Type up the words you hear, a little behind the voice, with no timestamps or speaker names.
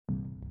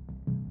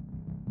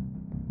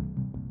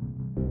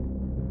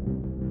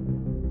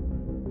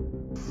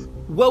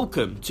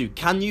Welcome to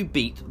Can You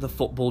Beat the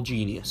Football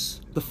Genius?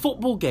 The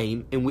football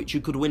game in which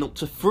you could win up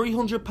to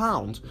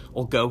 £300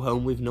 or go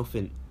home with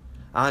nothing.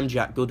 I'm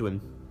Jack Goodwin.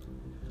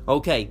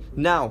 Okay,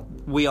 now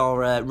we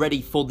are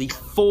ready for the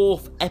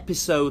fourth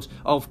episode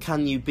of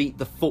Can You Beat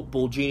the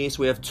Football Genius.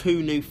 We have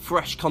two new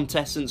fresh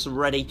contestants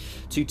ready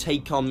to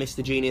take on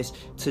Mr. Genius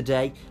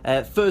today.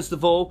 First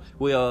of all,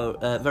 we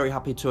are very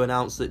happy to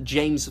announce that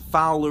James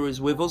Fowler is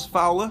with us.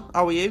 Fowler,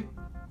 how are you?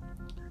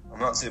 I'm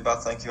not too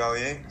bad, thank you. How are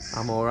you?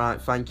 I'm all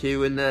right, thank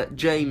you. And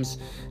James,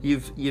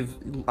 you've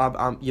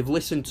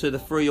listened to the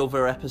three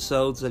other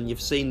episodes and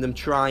you've seen them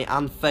try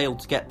and fail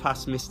to get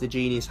past Mr.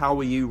 Genius. How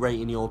are you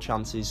rating your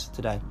chances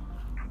today?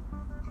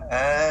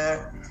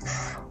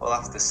 We'll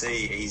have to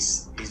see.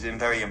 He's been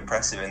very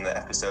impressive in the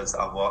episodes that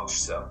I've watched,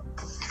 so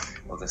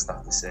we'll just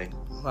have to see.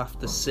 We'll have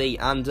to see.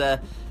 And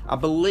I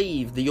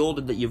believe the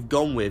order that you've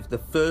gone with, the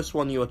first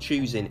one you are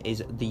choosing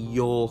is the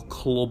Your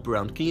Club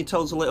round. Can you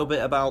tell us a little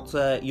bit about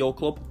your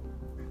club?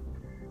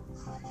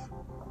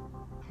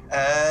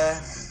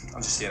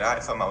 I'm just a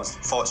United fan. I was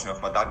fortunate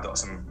enough, my dad got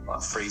some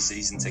free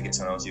season tickets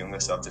when I was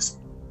younger, so I've just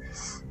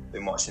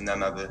been watching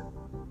them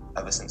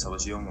ever since I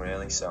was young,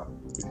 really. So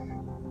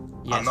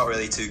yes. I'm not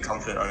really too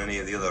confident on any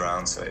of the other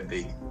rounds, so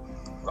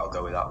I'll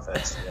go with that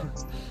first, to be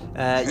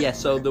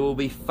honest. So there will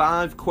be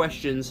 5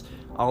 questions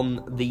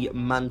on the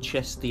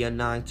Manchester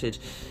United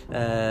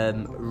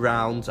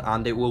round,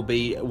 and it will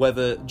be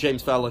whether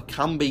James Fowler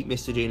can beat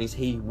Mr. Genius.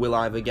 He will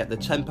either get the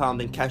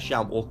 £10 in cash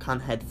out or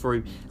can head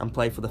through and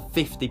play for the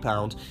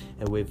 £50,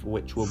 with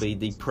which will be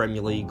the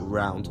Premier League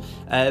round.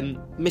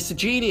 Mr.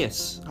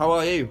 Genius, how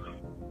are you?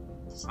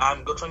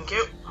 I'm good, thank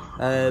you.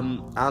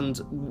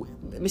 And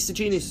Mr.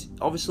 Genius,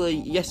 obviously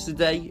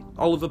yesterday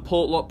Oliver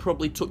Portlock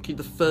probably took you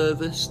the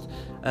furthest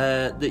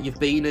that you've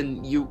been,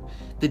 and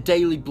the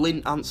Daily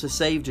Blind answer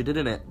saved you,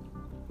 didn't it?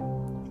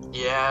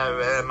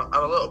 Yeah,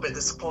 I'm a little bit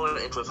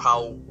disappointed with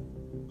how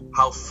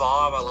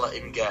far I let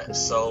him get,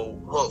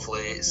 so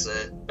hopefully it's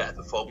a better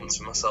performance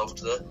for myself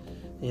today.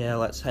 Yeah,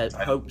 let's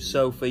hope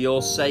so for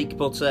your sake.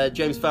 But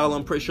James Fowler,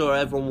 I'm pretty sure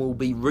everyone will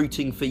be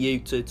rooting for you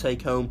to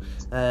take home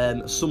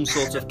some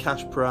sort of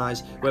cash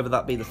prize, whether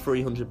that be the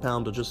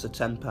 £300 or just the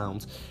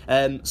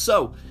 £10.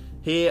 So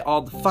here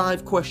are the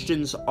 5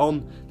 questions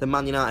on the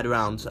Man United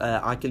round.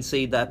 I can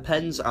see their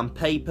pens and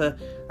paper,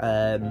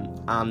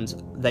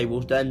 and they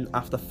will then,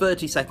 after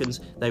 30 seconds,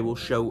 they will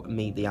show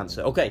me the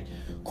answer. Okay,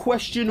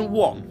 question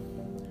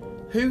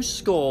 1. Who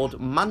scored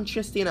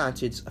Manchester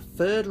United's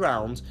third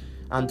round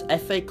and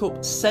FA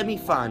Cup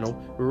semi-final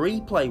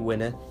replay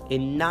winner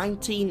in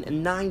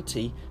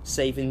 1990,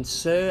 saving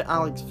Sir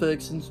Alex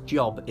Ferguson's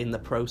job in the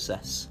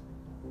process?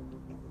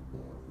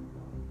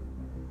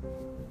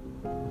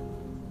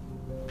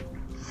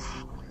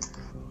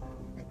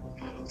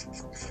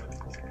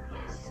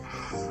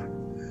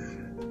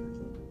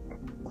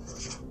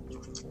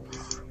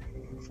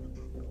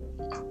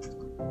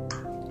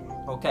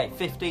 Okay,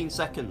 15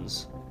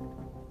 seconds.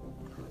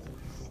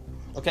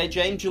 Okay,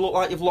 James, you look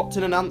like you've locked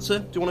in an answer.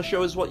 Do you want to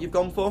show us what you've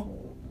gone for?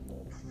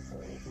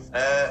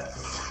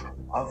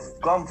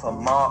 I've gone for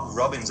Mark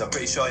Robins. I'm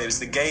pretty sure it was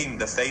the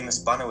famous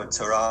banner with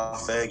Tara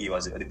Fergie,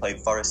 was it? They played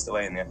Forest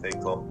away in the FA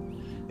Cup.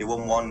 He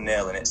won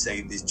 1-0 and it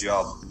saved his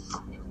job.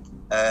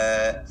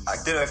 I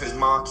don't know if it was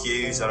Mark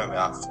Hughes.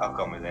 I've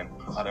gone with him.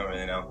 I don't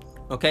really know.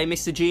 Okay,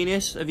 Mr.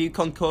 Genius, have you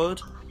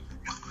concurred?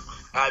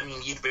 I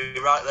mean, you'd be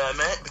right there,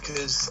 mate,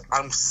 because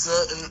I'm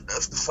certain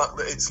of the fact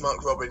that it's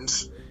Mark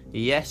Robins.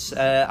 Yes,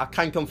 I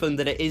can confirm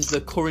that it is the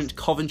current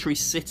Coventry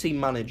City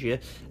manager,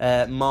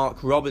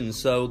 Mark Robins,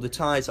 so the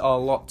ties are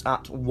locked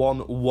at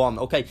 1-1.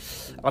 Okay,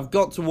 I've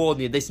got to warn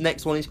you, this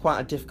next one is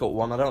quite a difficult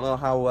one. I don't know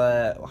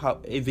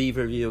how if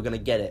either of you are going to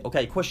get it.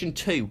 Okay, question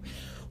 2.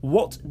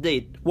 What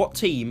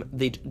team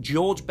did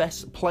George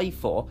Best play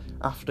for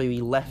after he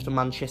left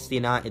Manchester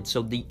United?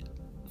 So the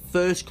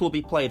first club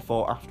he played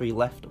for after he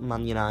left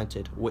Man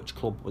United, which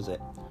club was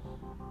it?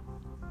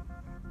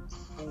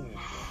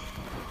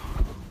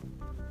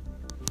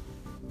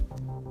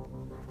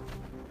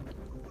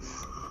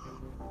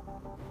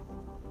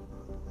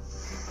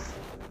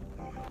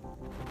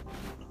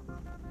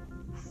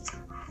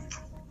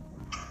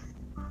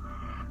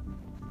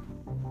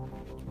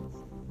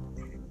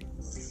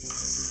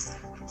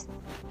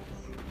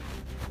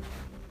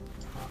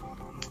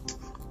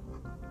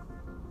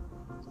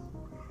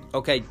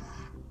 Okay.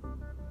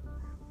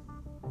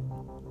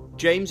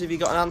 James, have you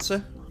got an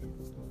answer?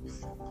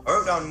 I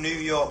wrote down New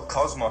York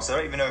Cosmos. I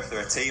don't even know if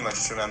they're a team. I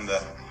just remember.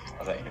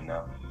 I don't even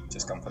know.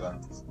 Just gone for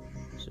them.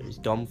 So he's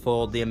gone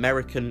for the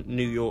American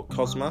New York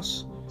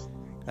Cosmos.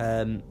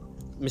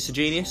 Mr.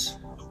 Genius?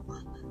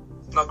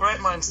 Now, great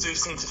minds do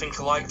seem to think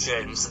alike,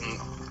 James, and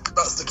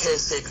that's the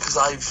case here because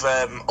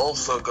I've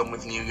also gone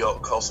with New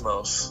York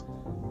Cosmos.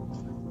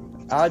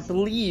 I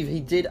believe he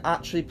did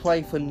actually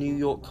play for New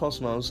York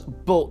Cosmos,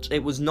 but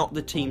it was not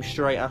the team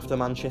straight after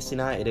Manchester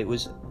United. It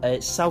was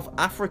a South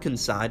African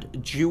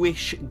side,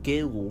 Jewish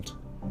Guild.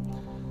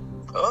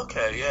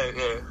 Okay,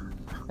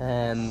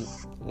 yeah.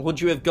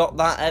 Would you have got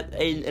that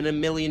in a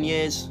million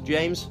years,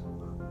 James?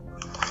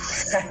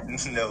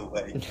 No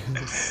way.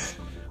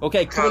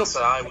 Okay, Can't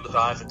say I would have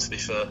either, to be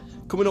fair.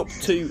 coming up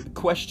to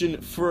question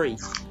 3.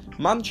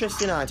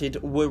 Manchester United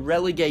were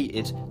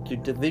relegated to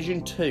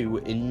Division 2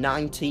 in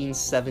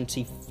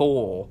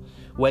 1974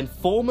 when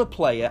former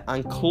player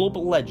and club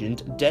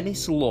legend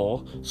Denis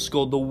Law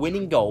scored the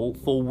winning goal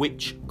for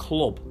which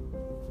club?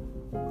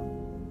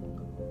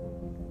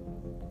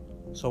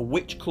 So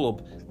which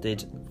club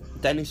did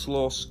Denis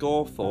Law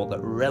score for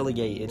that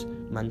relegated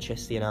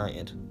Manchester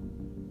United?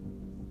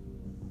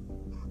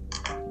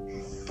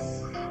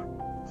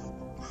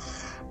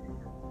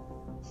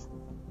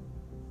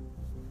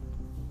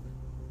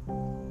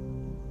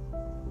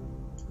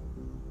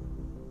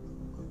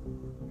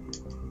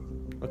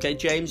 Okay,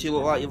 James, you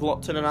look like you've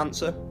locked in an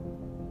answer.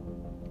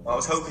 I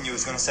was hoping you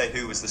was going to say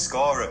who was the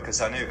scorer,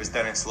 because I knew it was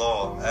Denis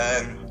Law.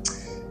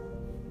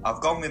 I've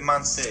gone with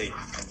Man City,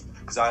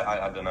 because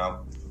I don't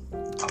know.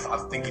 I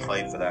think he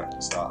played for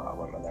them, so I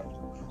went with them.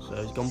 So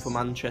he's gone for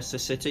Manchester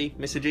City.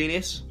 Mr.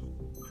 Genius?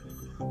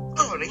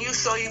 Oh, are you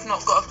sure you've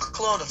not got a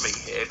clone of me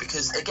here?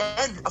 Because,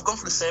 again, I've gone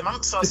for the same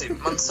answer as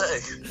him, Man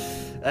City.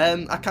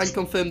 I can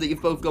confirm that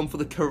you've both gone for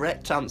the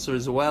correct answer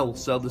as well.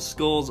 So the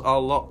scores are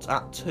locked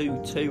at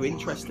 2-2.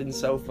 Interesting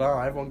so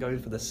far. Everyone going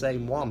for the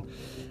same one.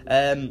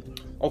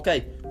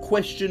 Okay,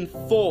 question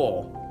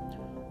 4.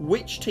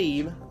 Which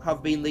team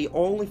have been the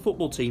only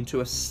football team to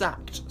have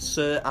sacked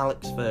Sir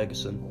Alex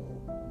Ferguson?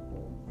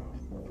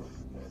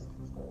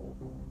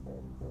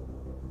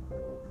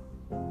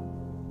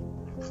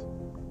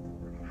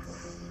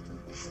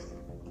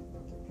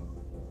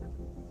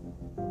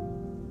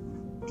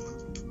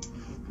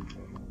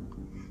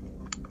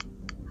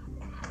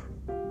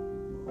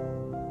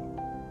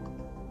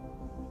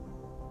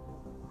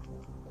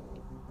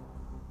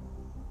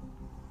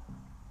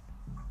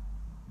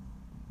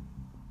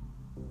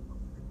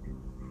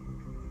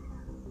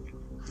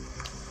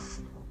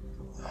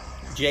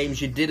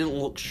 James, you didn't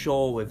look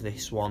sure with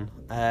this one.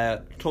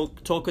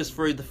 Talk us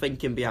through the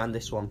thinking behind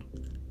this one.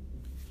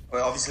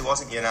 Well, obviously it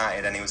wasn't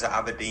United, and he was at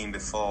Aberdeen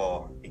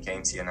before he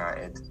came to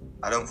United.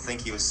 I don't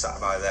think he was sacked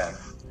by them.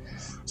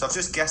 So I've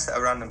just guessed at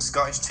a random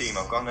Scottish team.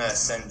 I've gone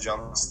St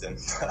Johnstone.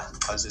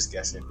 I was just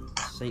guessing.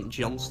 St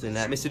Johnstone.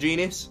 Mr.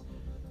 Genius?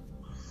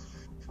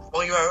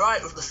 Well, you were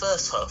right with the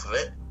first half of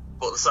it,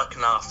 but the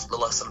second half, the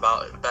lesson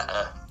about it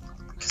better.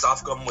 Because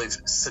I've gone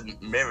with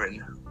St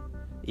Mirren.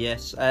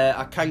 Yes,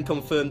 I can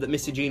confirm that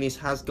Mr. Genius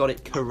has got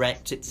it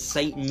correct. It's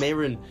St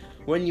Mirren.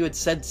 When you had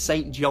said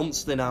St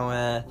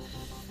Johnstone,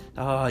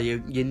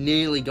 you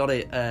nearly got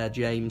it,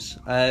 James.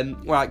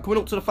 Right, coming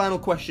up to the final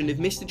question. If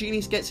Mr.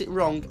 Genius gets it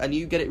wrong and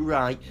you get it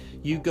right,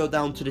 you go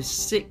down to the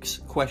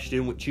 6th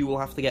question, which you will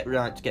have to get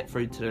right to get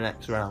through to the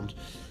next round.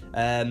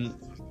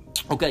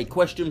 Okay,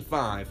 question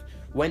 5.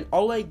 When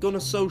Ole Gunnar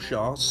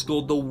Solskjaer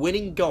scored the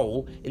winning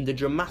goal in the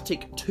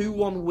dramatic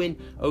 2-1 win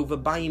over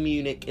Bayern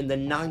Munich in the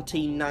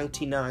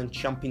 1999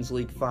 Champions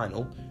League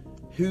final,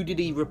 who did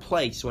he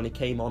replace when he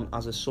came on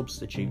as a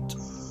substitute?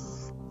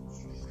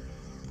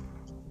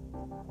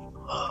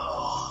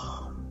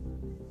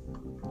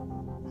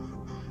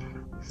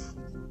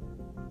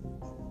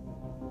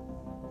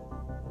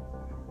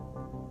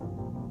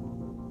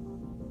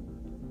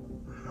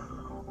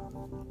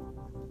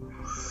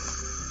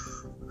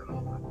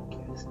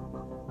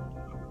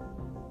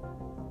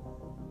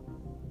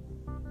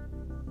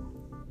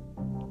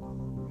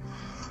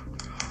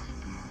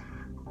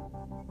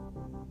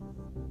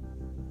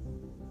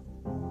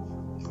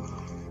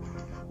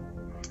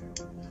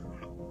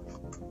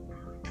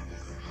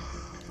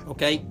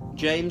 Okay,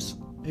 James,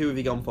 who have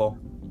you gone for?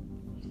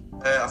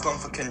 I've gone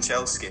for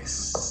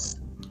Kanchelskis.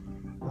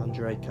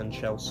 Andrei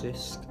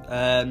Kanchelskis.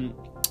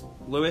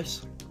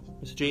 Lewis,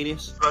 Mr.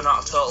 Genius? Run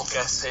out of total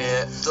guess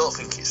here. Don't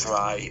think it's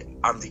right.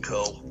 Andy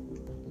Cole.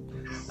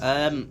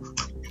 I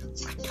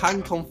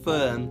can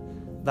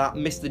confirm that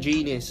Mr.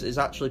 Genius has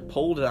actually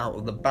pulled it out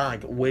of the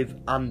bag with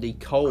Andy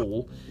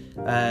Cole.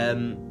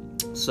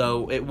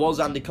 So it was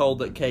Andy Cole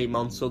that came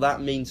on, so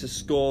that means the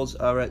scores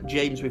are at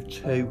James with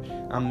 2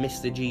 and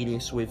Mr.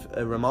 Genius with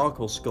a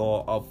remarkable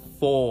score of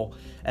 4.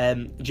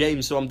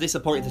 James, so I'm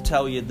disappointed to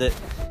tell you that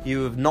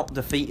you have not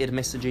defeated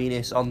Mr.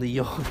 Genius on the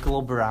Your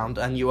Club round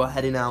and you are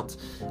heading out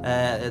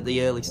at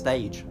the early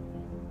stage.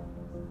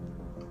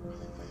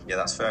 Yeah,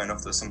 that's fair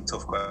enough. There's some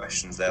tough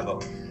questions there,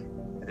 but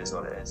it is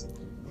what it is.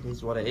 It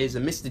is what it is.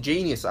 And Mr.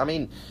 Genius, I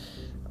mean,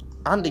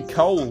 Andy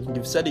Cole,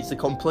 you've said it's a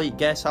complete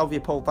guess. How have you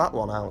pulled that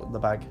one out of the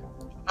bag?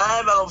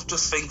 I was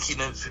just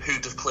thinking of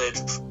who'd have played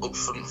up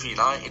front for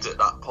United at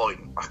that point.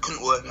 I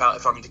couldn't work out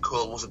if Andy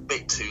Cole was a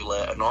bit too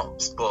late or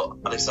not, but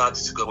I decided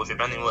to go with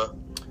him anyway.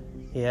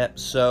 Yeah,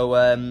 so,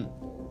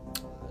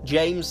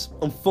 James,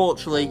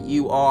 unfortunately,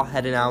 you are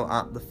heading out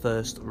at the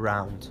first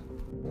round.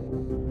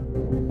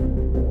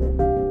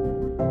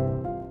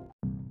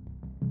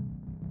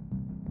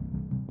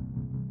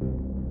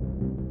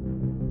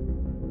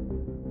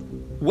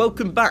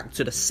 Welcome back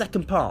to the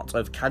second part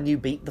of Can You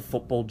Beat the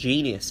Football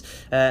Genius?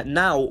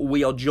 Now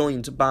we are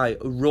joined by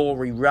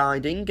Rory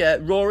Riding.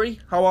 Rory,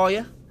 how are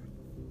you?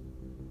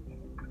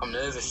 I'm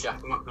nervous,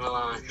 Jack. I'm not gonna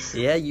lie.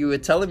 Yeah, you were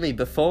telling me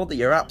before that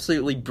you're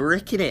absolutely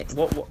bricking it.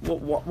 What?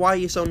 Why are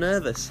you so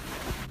nervous?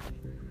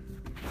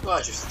 Well,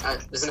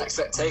 there's an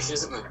expectation,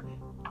 isn't there?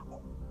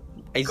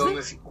 Going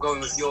with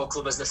your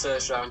club as the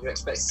first round, you're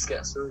expected to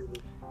get through.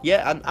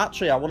 Yeah, and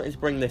actually, I wanted to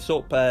bring this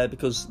up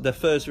because the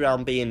first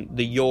round being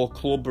the Your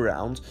Club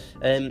round,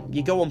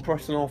 you go on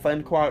Preston North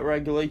End quite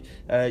regularly.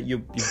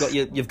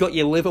 You've got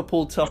your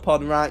Liverpool top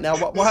on right now.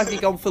 Why have you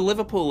gone for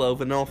Liverpool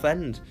over North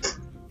End?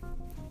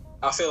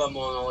 I feel I'm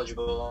more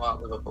knowledgeable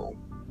about Liverpool.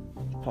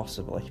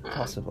 Possibly.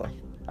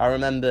 I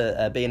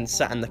remember being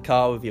sat in the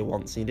car with you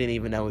once, and you didn't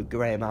even know who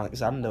Graham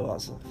Alexander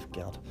was. Oh,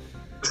 God.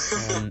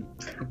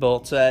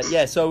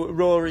 So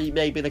Rory,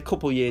 maybe in a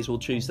couple of years, will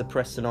choose the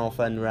Preston North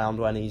End round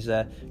when he's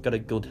got a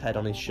good head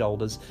on his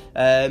shoulders.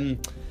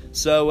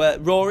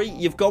 Rory,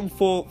 you've gone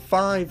for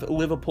 5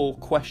 Liverpool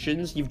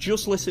questions. You've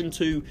just listened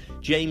to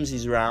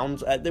James's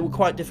round. They were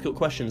quite difficult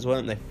questions,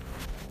 weren't they?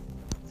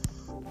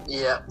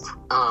 Yeah,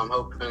 I'm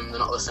hoping they're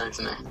not listening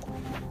to me.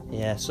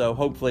 Yeah, so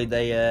hopefully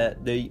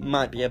they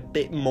might be a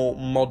bit more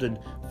modern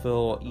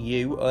for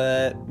you.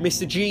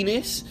 Mr.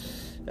 Genius,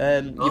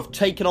 you've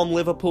taken on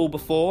Liverpool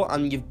before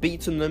and you've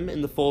beaten them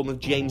in the form of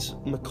James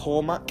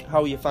McCormack.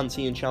 How are you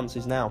fancying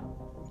chances now?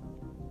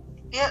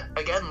 Yeah,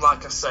 again,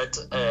 like I said,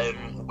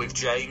 with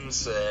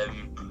James,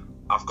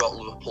 I've got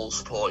Liverpool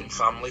supporting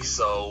family,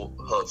 so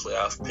hopefully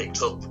I've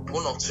picked up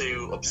 1 or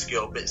 2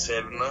 obscure bits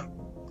here and there.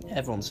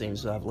 Everyone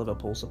seems to have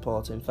Liverpool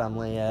supporting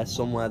family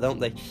somewhere, don't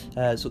they?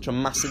 Such a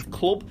massive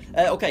club.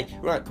 Okay,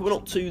 right, coming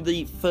up to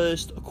the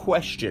first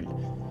question.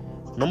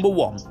 Number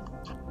 1.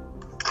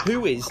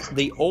 Who is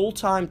the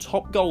all-time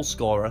top goal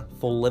scorer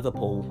for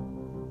Liverpool?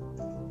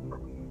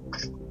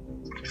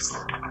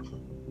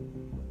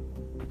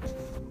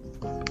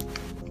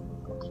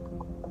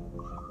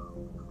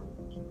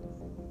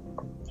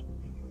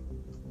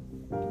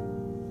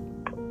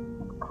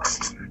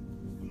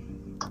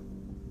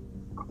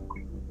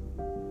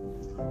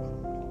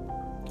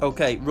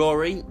 Okay,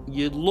 Rory,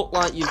 you look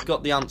like you've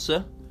got the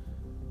answer.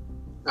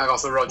 I got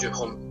for Roger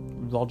Hunt.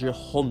 Roger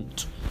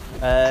Hunt.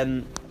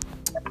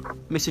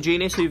 Mr.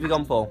 Genius, who have you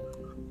gone for?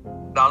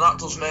 Now that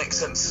does make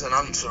sense as an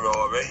answer,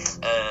 Rory.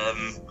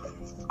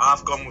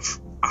 I've gone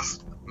with...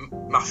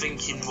 my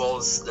thinking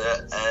was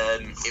that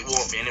it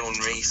won't be anyone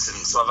recent,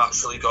 so I've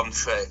actually gone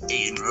for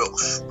Ian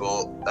Rush,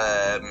 but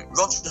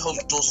Roger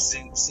Hunt does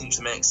seem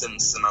to make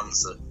sense as an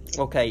answer.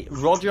 Okay,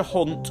 Roger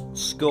Hunt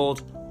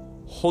scored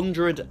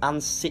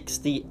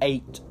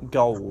 168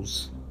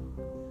 goals.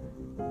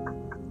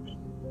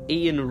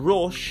 Ian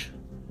Rush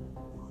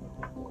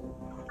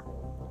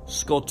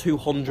scored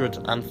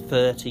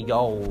 230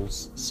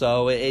 goals.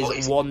 So it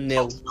is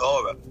 1-0.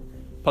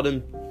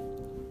 Pardon,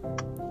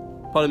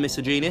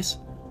 Mr. Genius?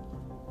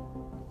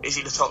 Is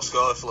he the top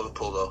scorer for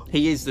Liverpool, though?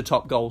 He is the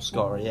top goal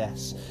scorer,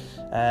 yes.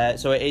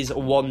 So it is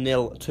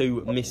 1-0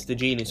 to Mr.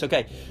 Genius.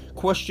 Okay,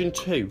 question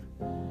 2.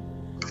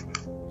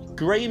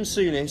 Graham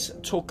Souness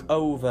took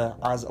over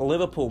as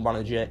Liverpool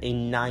manager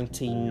in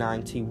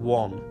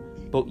 1991,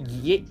 but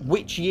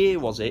which year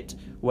was it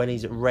when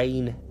his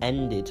reign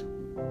ended?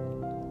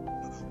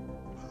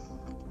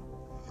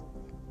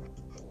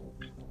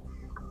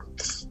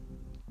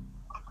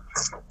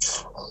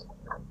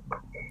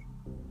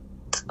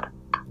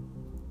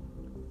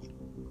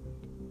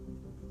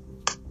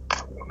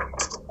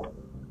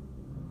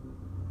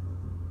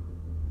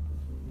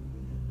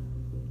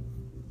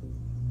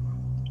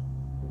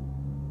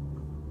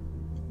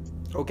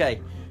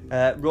 Okay,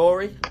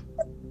 Rory?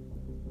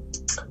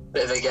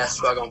 Bit of a guess,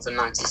 but I've gone for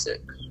 96.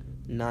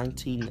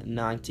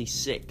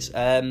 1996.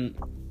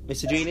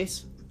 Mr.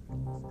 Genius?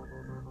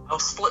 I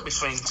was split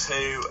between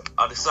 2.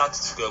 I decided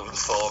to go with the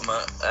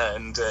former,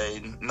 and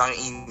in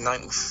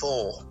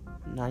 1994.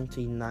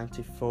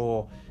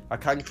 1994. I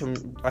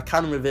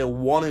can reveal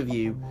one of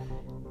you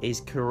is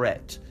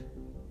correct.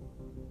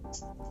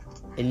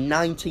 In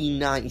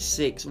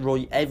 1996,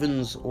 Roy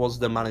Evans was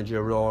the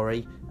manager,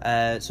 Rory.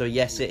 So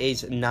yes, it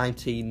is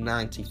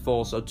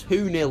 1994. So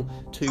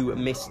 2-0 to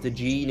Mr.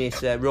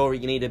 Genius. Rory,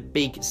 you need a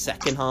big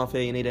second half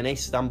here. You need an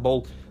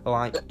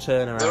Istanbul-like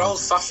turnaround. They're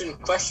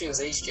old-fashioned questions,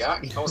 these,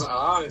 Jack. I wasn't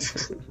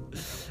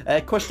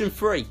alive. Question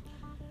 3.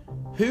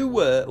 Who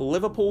were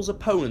Liverpool's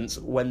opponents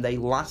when they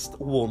last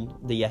won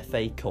the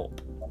FA Cup?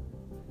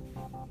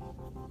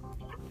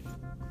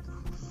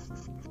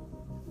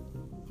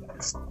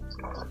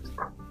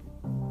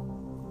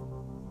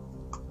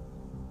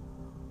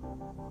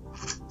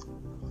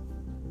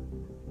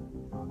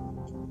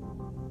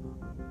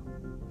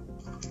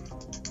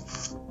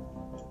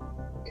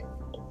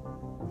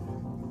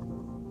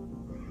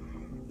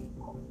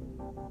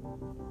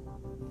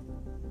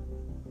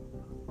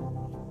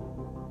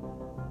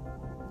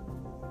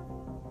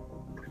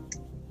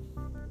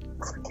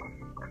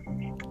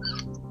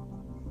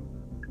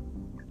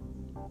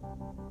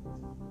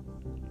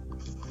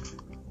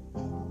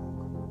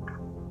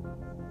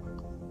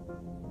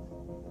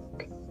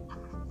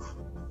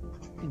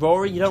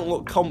 Rory, you don't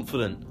look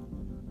confident.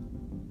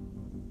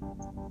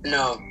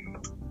 No.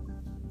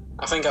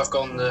 I think I've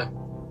gone the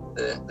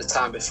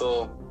time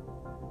before.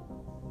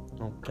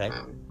 Okay.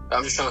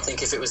 I'm just trying to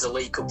think if it was the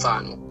League Cup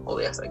final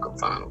or the FA Cup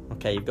final.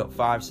 Okay, you've got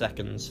 5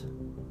 seconds.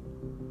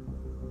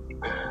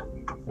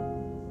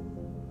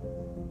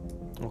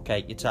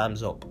 Okay, your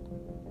time's up.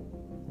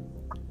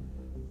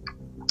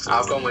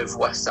 I've gone with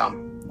West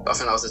Ham. I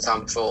think that was the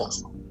time before.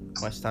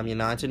 West Ham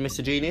United,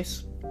 Mr.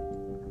 Genius.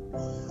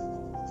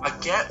 I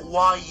get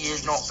why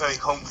you're not very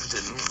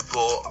confident,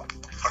 but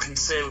I can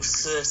say with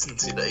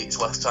certainty that it's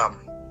West Ham.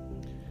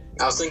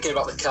 I was thinking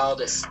about the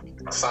Cardiff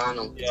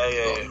final.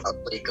 Yeah.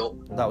 League Cup.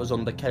 That was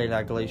under Kenny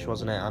Dalglish,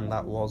 wasn't it? And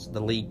that was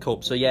the League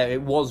Cup. So yeah,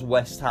 it was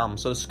West Ham.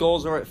 So the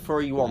scores are at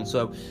 3-1.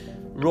 So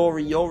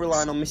Rory, you're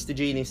relying on Mr.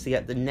 Genius to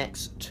get the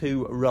next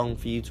 2 wrong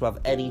for you to have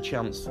any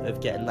chance of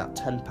getting that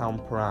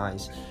 £10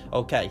 prize.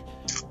 Okay,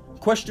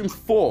 question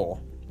 4.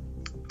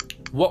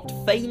 What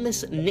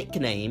famous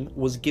nickname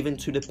was given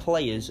to the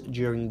players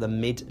during the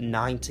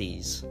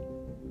mid-90s?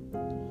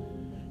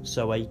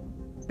 So a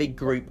big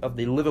group of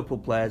the Liverpool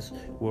players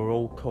were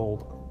all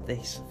called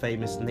this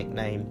famous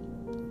nickname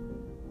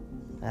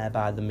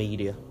by the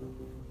media.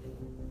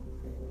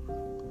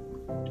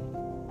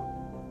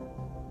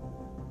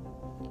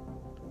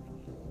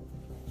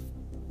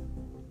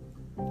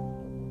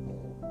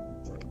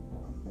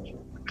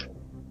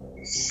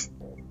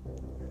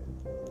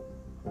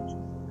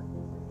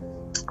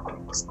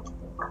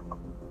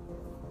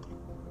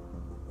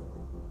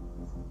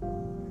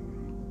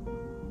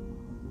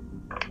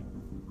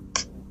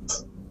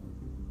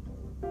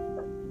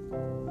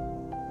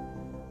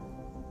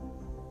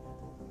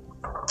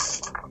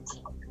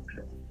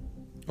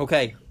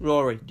 Okay,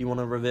 Rory, do you want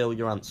to reveal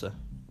your answer?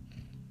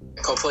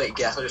 Complete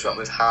guess. I just went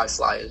with High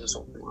Flyers or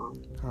something like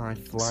that. High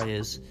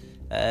Flyers.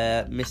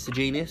 Mr.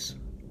 Genius?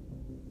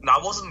 Now,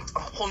 I wasn't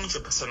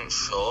 100%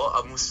 sure.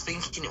 I was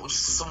thinking it was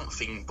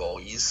something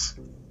boys.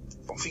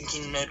 I'm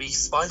thinking maybe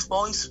Spice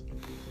Boys.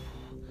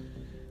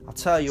 I'll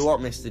tell you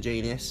what, Mr.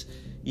 Genius,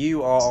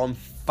 you are on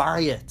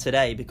fire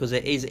today because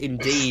it is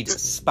indeed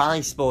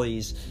Spice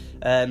Boys.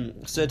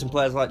 Certain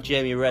players like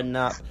Jamie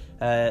Redknapp,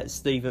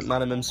 Steve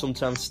McManaman,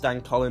 sometimes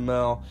Stan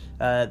Collymore.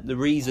 The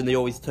reason they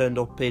always turned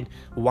up in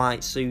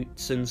white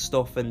suits and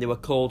stuff, and they were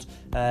called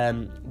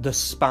the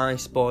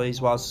Spice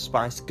Boys, whilst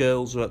Spice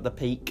Girls were at the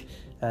peak.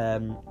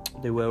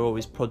 They were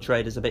always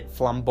portrayed as a bit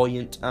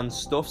flamboyant and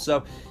stuff.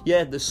 So,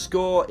 yeah, the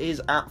score is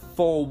at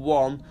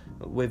 4-1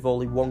 with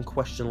only 1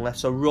 question left.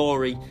 So,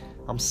 Rory,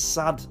 I'm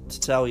sad to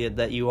tell you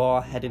that you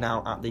are heading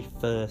out at the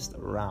first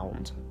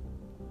round.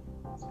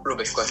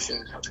 Rubbish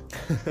question.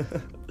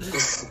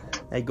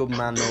 A good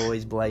man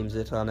always blames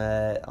it on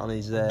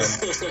his.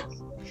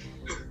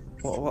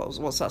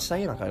 What's that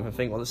saying? I can't even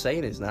think what the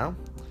saying is now.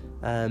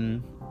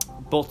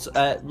 But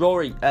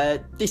Rory,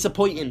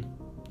 disappointing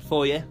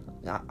for you.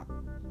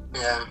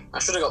 Yeah, I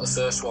should have got the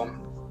first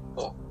one,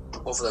 but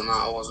other than that,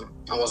 I wasn't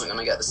going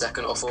to get the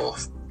second or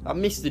fourth.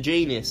 Mr.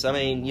 Genius, I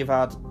mean, you've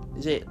had,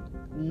 is it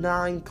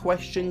 9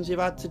 questions you've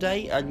had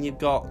today, and you've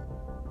got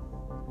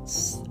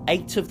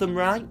 8 of them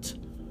right?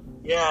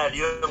 Yeah,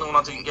 the only one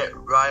I didn't get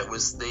right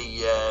was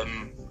the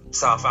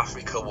South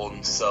Africa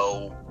one,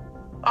 so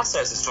I'd say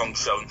it's a strong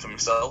showing for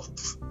myself.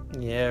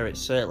 Yeah, it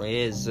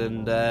certainly is,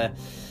 and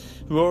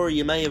Rory,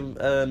 you may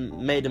have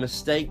made a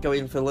mistake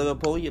going for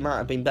Liverpool. You might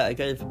have been better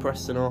going for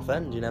Preston North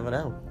End, you never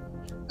know.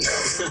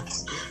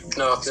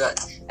 No,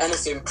 because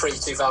anything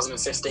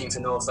pre-2015 for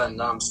North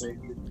End, I'm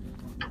snookered.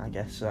 I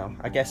guess so.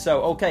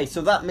 Okay,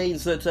 so that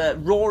means that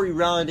Rory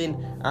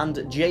Riding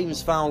and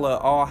James Fowler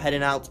are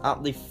heading out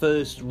at the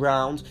first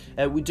round.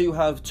 We do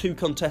have 2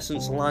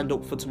 contestants lined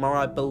up for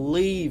tomorrow. I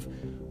believe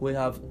we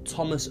have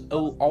Thomas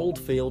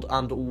Oldfield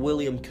and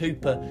William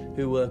Cooper,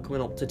 who are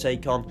coming up to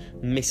take on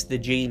Mr.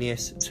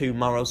 Genius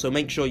tomorrow. So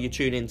make sure you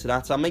tune into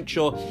that. And make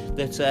sure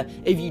that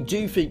if you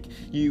do think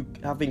you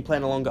have been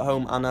playing along at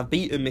home and have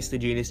beaten Mr.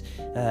 Genius,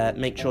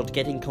 make sure to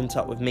get in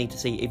contact with me to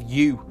see if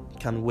you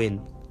can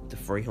win the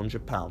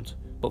 £300.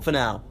 But for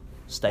now,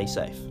 stay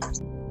safe.